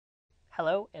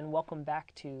Hello and welcome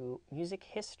back to Music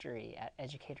History at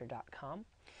Educator.com.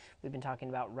 We've been talking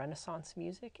about Renaissance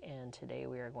music, and today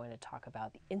we are going to talk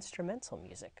about the instrumental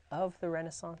music of the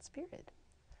Renaissance period.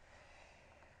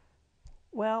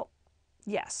 Well,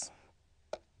 yes,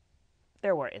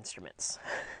 there were instruments.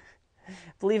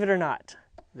 Believe it or not,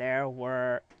 there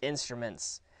were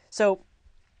instruments. So,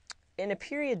 in a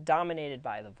period dominated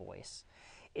by the voice,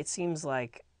 it seems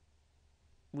like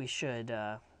we should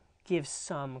give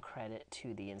some credit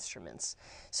to the instruments.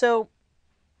 So,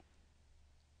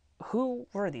 who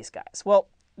were these guys? Well,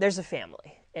 there's a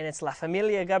family, and it's La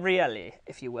Famiglia Gabrielli,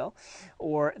 if you will,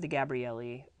 or the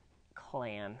Gabrielli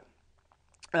clan.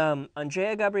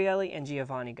 Andrea Gabrielli and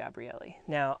Giovanni Gabrielli.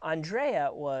 Now,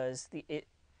 Andrea was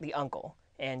the uncle,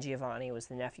 and Giovanni was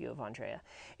the nephew of Andrea.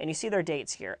 And you see their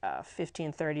dates here,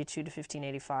 1532 to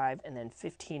 1585, and then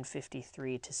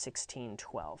 1553 to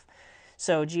 1612.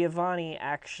 So Giovanni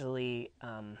actually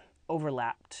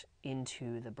overlapped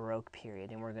into the Baroque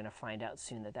period, and we're going to find out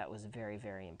soon that that was very,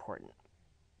 very important.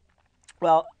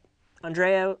 Well,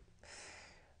 Andrea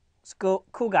was a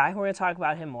cool guy. We're going to talk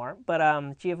about him more,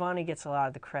 but Giovanni gets a lot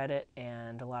of the credit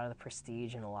and a lot of the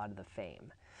prestige and a lot of the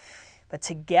fame. But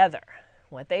together,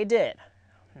 what they did,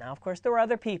 now of course there were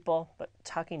other people, but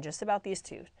talking just about these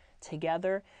two,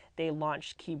 together they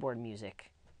launched keyboard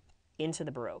music into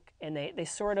the Baroque, and they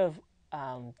sort of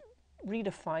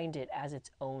redefined it as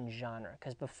its own genre,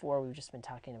 because before we've just been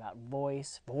talking about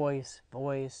voice, voice,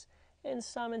 voice, and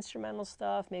some instrumental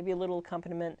stuff, maybe a little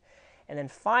accompaniment, and then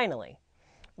finally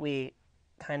we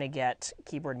kind of get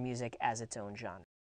keyboard music as its own genre.